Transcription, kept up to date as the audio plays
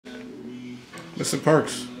Mr.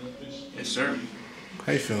 Parks. Yes, sir.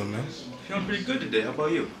 How you feeling, man? Feeling pretty good today. How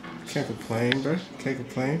about you? Can't complain, bro. Can't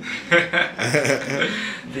complain. I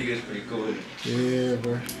think it's pretty cool. Yeah,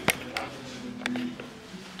 bro.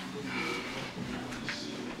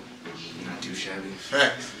 Not too shabby.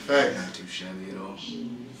 Facts. Not too shabby at all.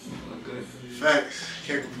 Look good. Facts.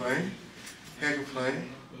 Can't complain. Can't complain.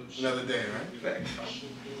 Another day, right? Facts.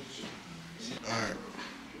 Alright.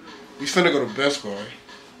 We finna go to Best Buy.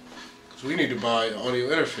 Because we need to buy an audio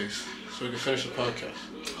interface so we can finish the podcast.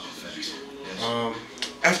 Oh, facts. Yes.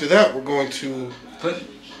 After that, we're going to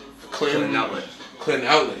Clinton Outlet. Clinton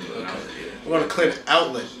Outlet. Okay. Yeah. We're going to Clinton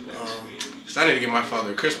Outlet. Because I need to get my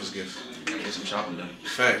father a Christmas gift. Get some shopping done.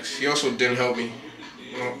 Facts. He also didn't help me.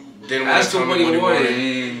 Didn't Ask him what he wanted.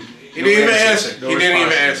 He didn't even answer. He didn't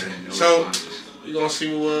even answer. So we're gonna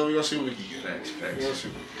see what we can get. Facts.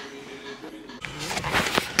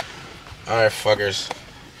 All right, fuckers.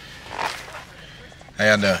 How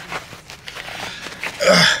y'all doing?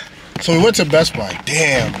 So we went to Best Buy.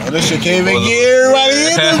 Damn, bro, this shit can't even get everybody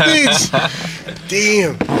in this bitch.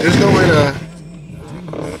 Damn, there's no way to.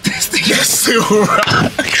 This thing is still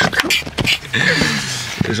rock.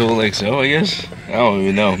 It's all like so, I guess. I don't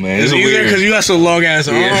even know, man. It's weird because you got some long ass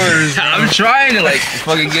arms. I'm trying to like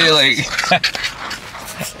fucking get it like.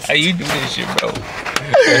 How you do this shit, bro?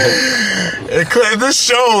 This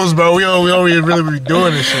shows, bro. We don't really be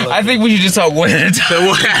doing this shit. Like I think we should just talk one at a time.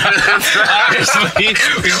 Honestly,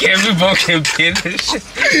 we can't be both get this shit.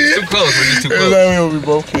 Too close. We're just too close. We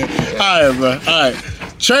both can. All right, bro. All right.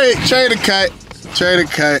 Trade the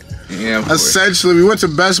cut. Yeah. Essentially, we went to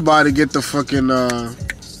Best Buy to get the fucking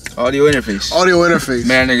audio interface.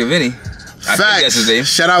 Man, nigga Vinny. Facts. That's his name.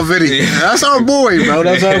 Shout out Vinny. Yeah. That's our boy, bro.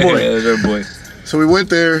 That's our boy. Yeah, that's our boy. So we went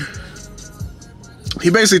there. He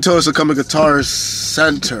basically told us to come to Guitar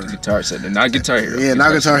Center. Guitar Center, not Guitar Hero. Yeah,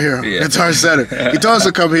 not Guitar Hero. Yeah. Guitar Center. He told us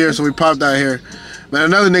to come here, so we popped out here. Man,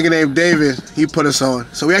 another nigga named David, he put us on.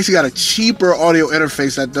 So we actually got a cheaper audio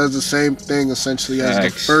interface that does the same thing essentially as the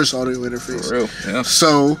first audio interface. For real, yeah.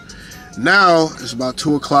 So now it's about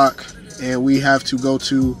 2 o'clock and we have to go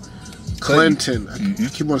to Clinton. I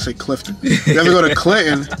keep wanting to say Clifton. We have to go to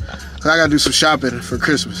Clinton because I got to do some shopping for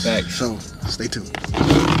Christmas. Thanks. So stay tuned.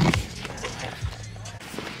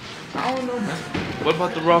 I don't know, man. What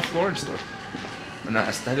about the Ralph Lauren store? Or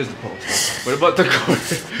not, that is the Polo store. What about the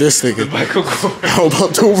Kors? This nigga. The Michael Kors. How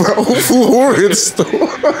about the Ralph Lauren store?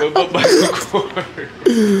 What about Michael Kors?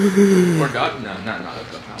 Or not? No, not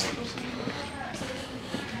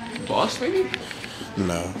Boss, maybe?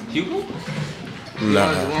 No. Hugo?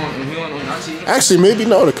 Nah. Actually, maybe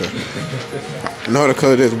Nautica.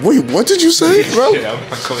 Nautica it is. Wait, what did you say, bro? Yeah, I'm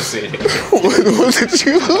not gonna say it. What did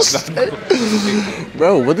you say?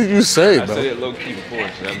 Bro, what did you say, bro? I said it low key before,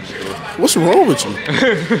 so I'm just going. What's wrong with you?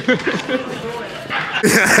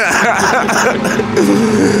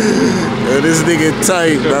 Yo, this nigga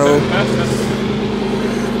tight, bro.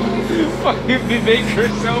 Fucking be make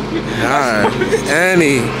yourself.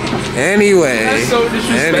 Anyway. That's so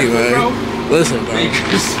disrespectful, bro. Listen, bro. Make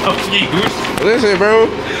yourself huge. Listen, bro.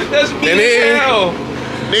 That's me as hell.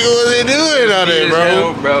 Nigga wasn't doing all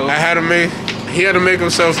that, bro. I had to make. He had to make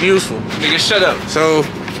himself useful. Nigga, shut up. So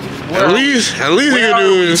at least we can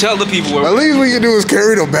do is tell the people. At least we can do is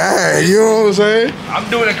carry the bag. You know what I'm saying? I'm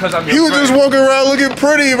doing it because I'm your friend. You was just walking around looking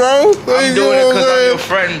pretty, bro. I'm doing it because I'm your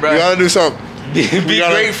friend, bro. You gotta do something. Be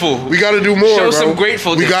grateful. We gotta do more, Show bro. some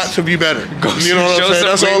gratefulness. We got to be better. You know what I'm Show saying?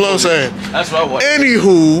 That's all I'm saying. That's what I want.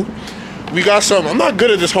 Anywho, we got something. I'm not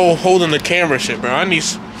good at this whole holding the camera shit, bro. I need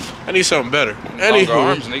something better. Longer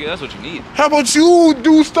arms, nigga. That's what you need. How about you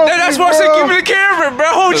do stuff? Hey, that's why I said give me the camera, bro.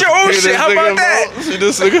 Hold your own shit. How about that? See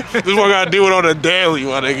this nigga? This is what I gotta do it on a daily,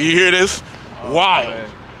 my nigga. You hear this? Wild.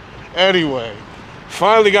 Anyway,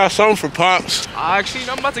 finally got something for Pops. Actually,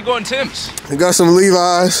 I'm about to go in Tim's. We got some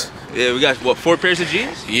Levi's. Yeah, we got, what, 4 pairs of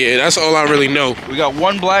jeans? Yeah, that's all I really know. We got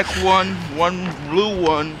one black one blue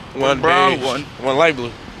one brown beige, one light blue.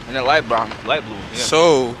 And then light blue. Yeah.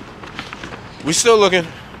 So, we still looking.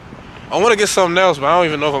 I want to get something else, but I don't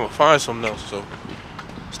even know if I'm going to find something else. So,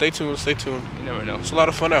 stay tuned. You never know. It's a lot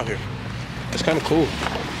of fun out here. It's kind of cool.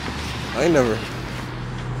 I ain't never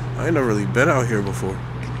really been out here before.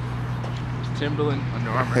 It's Timberland,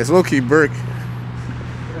 Under Armour. It's low-key Burke.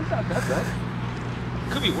 It's not that bad.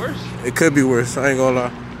 Could be worse. It could be worse. I ain't gonna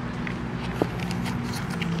lie.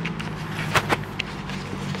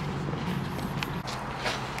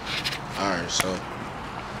 Alright, so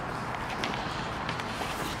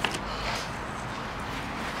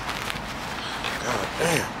God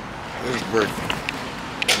damn. This is Burke.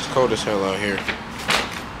 It's cold as hell out here.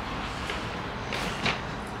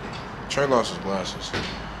 Trey lost his glasses.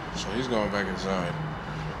 So he's going back inside.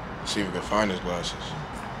 See if we can find his glasses.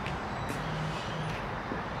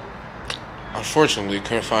 Unfortunately,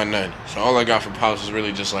 couldn't find none. So all I got for Pops is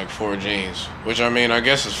really just like 4 jeans. Which, I mean, I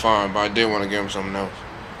guess is fine, but I did want to give him something else.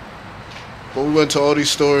 But we went to all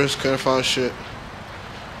these stores, couldn't find shit.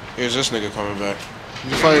 Here's this nigga coming back.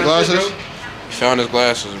 Did you find your glasses? He found his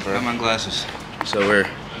glasses, bro. I got my glasses. So we're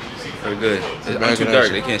good. I'm too dark,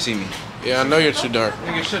 they can't see me. Yeah, I know you're too dark.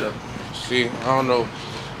 Nigga, shut up. See, I don't know.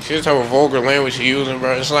 See the type of vulgar language you're using,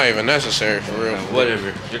 bro? It's not even necessary, for real.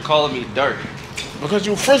 Whatever. You're calling me dark. Because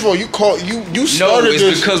you, first of all, you started this. No,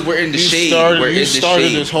 it's because we're in the shade. You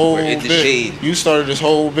started this whole bit. You started this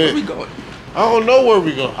whole bit. Where we going? I don't know where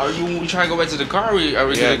we going. Are you trying to go back to the car? Are we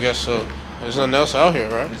Yeah, I guess so. There's nothing else out here,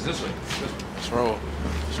 right? It's this way. Let's roll.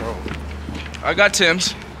 Let's roll. I got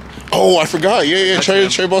Tim's. Oh, I forgot. Yeah.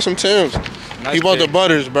 Trey bought some Timbs. Nice He bought pick. the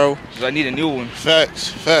butters, bro. I need a new one.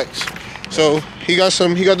 Facts. So he got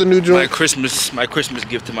the new My joint. Christmas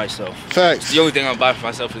gift to myself. Facts. It's the only thing I'll buy for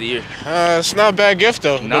myself for the year. It's not a bad gift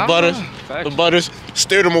though. Nah, The butters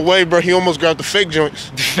steered him away, bro. He almost grabbed the fake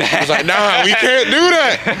joints. I was like, nah, we can't do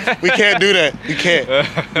that. We can't.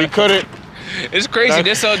 We couldn't. It's crazy.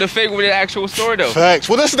 They sell the fake with the actual store though. Facts.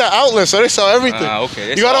 Well, that's the outlet, so they sell everything.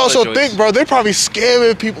 Okay. You gotta also think, bro. They probably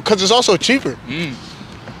scamming people because it's also cheaper.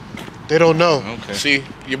 They don't know. Okay. See,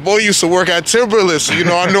 your boy used to work at Timberland, so you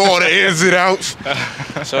know I know all the ins and outs.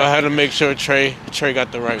 So I had to make sure Trey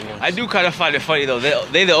got the right one. I do kind of find it funny though.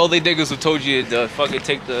 They the only niggas who told you to fucking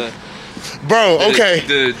take the. Bro, okay.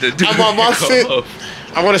 I'm on my fit.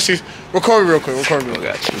 I want to see. Record me real quick.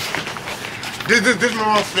 Got you. This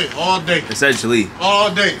my fit all day. Essentially.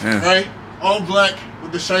 All day, right? All black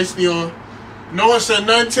with the shiesty on. No one said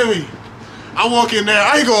nothing to me. I walk in there.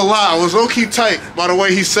 I ain't gonna lie. I was low key tight by the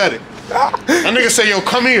way he said it. That nigga said, "Yo,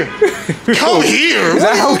 come here." Come here.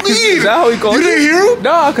 What do you mean? Is that how he called you? Didn't hear him?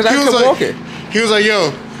 No, because I kept walking. He was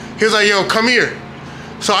like, "Yo, come here."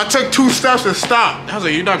 So I took 2 steps and stopped. I was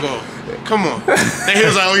like, "You're not going. Come on." Then he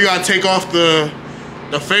was like, "Oh, you gotta take off the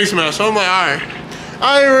face mask." So I'm like, "All right."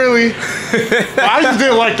 I ain't really. I just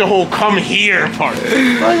didn't like the whole "come here" part.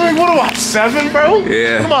 Like, what am I, 7, bro?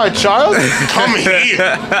 Yeah. What am I, a child? Come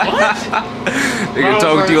here. What? They can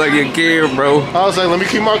talk to you like you're a kid, bro. I was like, let me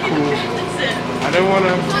keep my cool. I didn't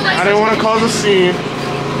wanna cause a scene.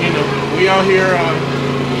 You know, we out here.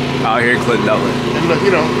 Out here, Clinton Outlet. And you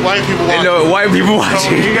know, white people watching. They know white people watching.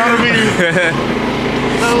 So you gotta be.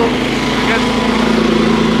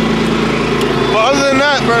 But other than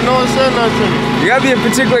that, bro, no one said nothing. You gotta be a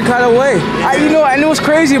particular kind of way. I know what's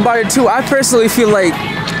crazy about it too. I personally feel like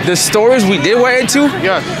the stores we did went into,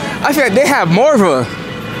 I feel like they have more of a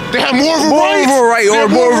right or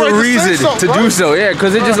more of a reason to do so. Yeah,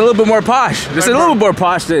 because it's just a little bit more posh. Just a little bit more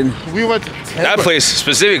posh than we went to that place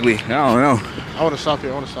specifically. I don't know. I want to stop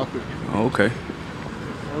here. Oh, okay.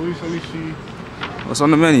 At least see. What's on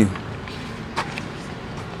the menu?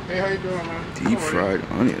 Hey, how you doing, man? Deep fried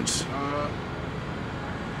onions.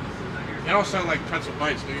 You don't sound like pretzel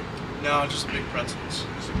bites, do you? No, just big pretzels.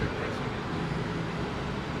 Just a big pretzel.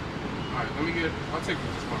 Alright, I'll take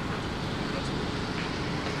this one pretzel.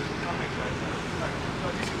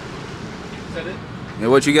 Is that it? Yeah,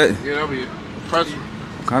 what you get? Yeah, that'll be it. Pretzel.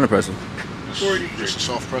 What kind of pretzel? Just a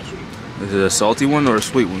soft pretzel. Is it a salty one or a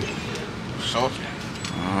sweet one? Salty.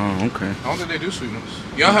 Oh, okay. I don't think they do sweet ones.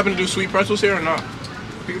 Y'all happen to do sweet pretzels here or not?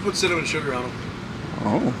 You can put cinnamon sugar on them.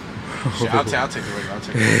 Oh. I'll take the regular. I'll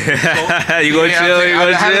take it. You gonna chill?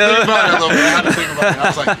 I had to think about it a little bit. I had to think about it. I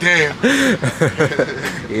was like,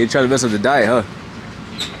 damn. You ain't trying to mess up the diet, huh?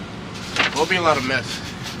 It'll be a lot of mess.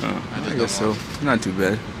 Oh, I guess so. Not too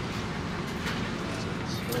bad.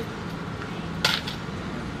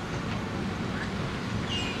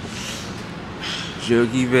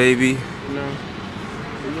 Juggy, baby. No.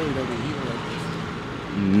 You really don't be eating like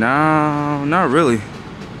this. No, not really.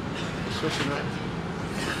 Switching up.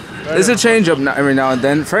 It's a change up every now and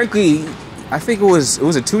then. Frankly, I think it was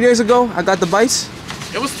 2 days ago I got the bites.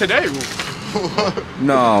 It was today.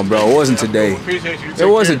 No, bro, it wasn't today. It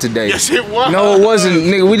wasn't today. Yes, it was. No, it wasn't.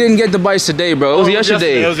 Nigga, we didn't get the bites today, bro. It was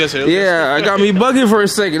yesterday. It was yesterday. Yeah, I got me bugging for a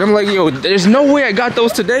second. I'm like, yo, there's no way I got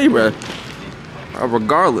those today, bro.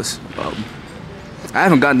 Regardless. I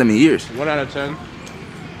haven't gotten them in years. 1 out of 10.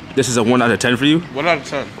 This is a 1 out of 10 for you? 1 out of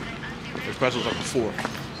 10. The pretzel's like a 4.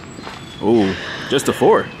 Oh, just a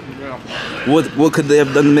 4. Yeah. What could they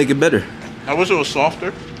have done to make it better? I wish it was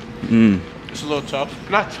softer. It's a little tough.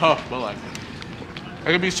 Not tough, but like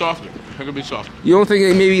it could be softer. You don't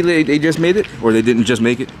think maybe they just made it, or they didn't just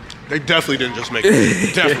make it? They definitely didn't just make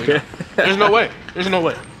it. Definitely not. There's no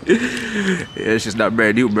way. Yeah, it's just not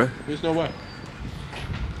brand new, bro. There's no way.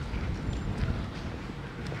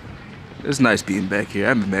 It's nice being back here. I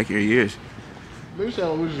haven't been back here in years. Maybe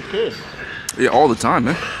sound when we was a kid. Yeah, all the time,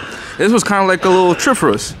 man. This was kind of like a little trip for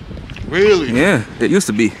us. Really? Yeah, it used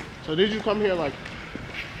to be. So did you come here like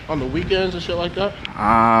on the weekends and shit like that?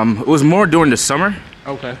 It was more during the summer.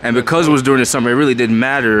 Okay. And because it was during the summer, it really didn't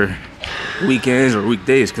matter weekends or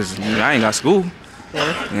weekdays because I ain't got school,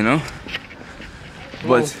 you know?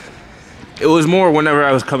 But it was more whenever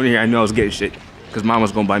I was coming here, I knew I was getting shit. Because mom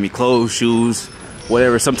was going to buy me clothes, shoes,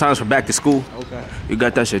 whatever. Sometimes for back to school. Okay. You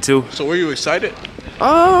got that shit too. So were you excited?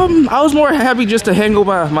 I was more happy just to hang with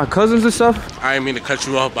my cousins and stuff. I didn't mean to cut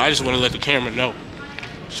you off, but I just want to let the camera know.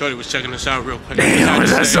 Shorty was checking this out real quick. Damn,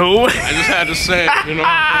 is that so? I just had to say it, you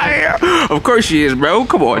know? Of course she is, bro.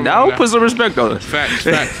 Come on now. Put some respect on it. Facts,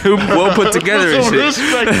 facts. Well put together and Put some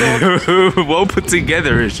shit. respect on Well put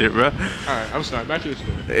together and shit, bro. Alright, I'm sorry. Back to the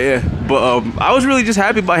story. Yeah, but I was really just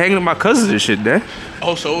happy by hanging with my cousins and shit, man.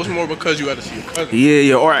 Oh, so it was more because you had to see your cousin.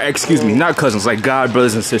 Yeah, or excuse me, not cousins, like god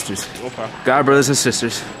brothers and sisters. Okay. God brothers and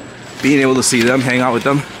sisters. Being able to see them, hang out with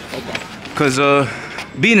them. Okay. Cause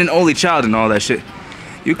being an only child and all that shit,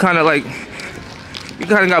 you kind of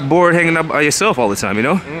got bored hanging out by yourself all the time, you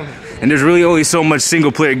know? And there's really only so much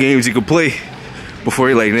single player games you can play before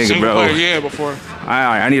you're like, nigga, Single bro. player, yeah, before.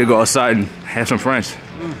 I need to go outside and have some friends.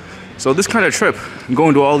 So this kind of trip,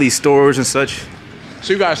 going to all these stores and such.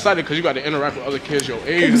 So you got excited because you got to interact with other kids your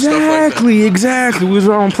age and stuff like that. Exactly. We was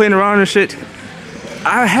all playing around and shit.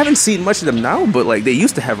 I haven't seen much of them now, but like they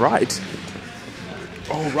used to have rides.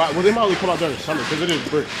 Oh, right. Well, they might only come out during the summer because it is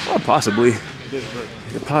brick. Well, possibly. It is brick.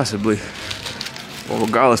 Yeah, possibly. Well,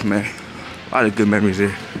 regardless, man, a lot of good memories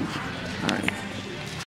here.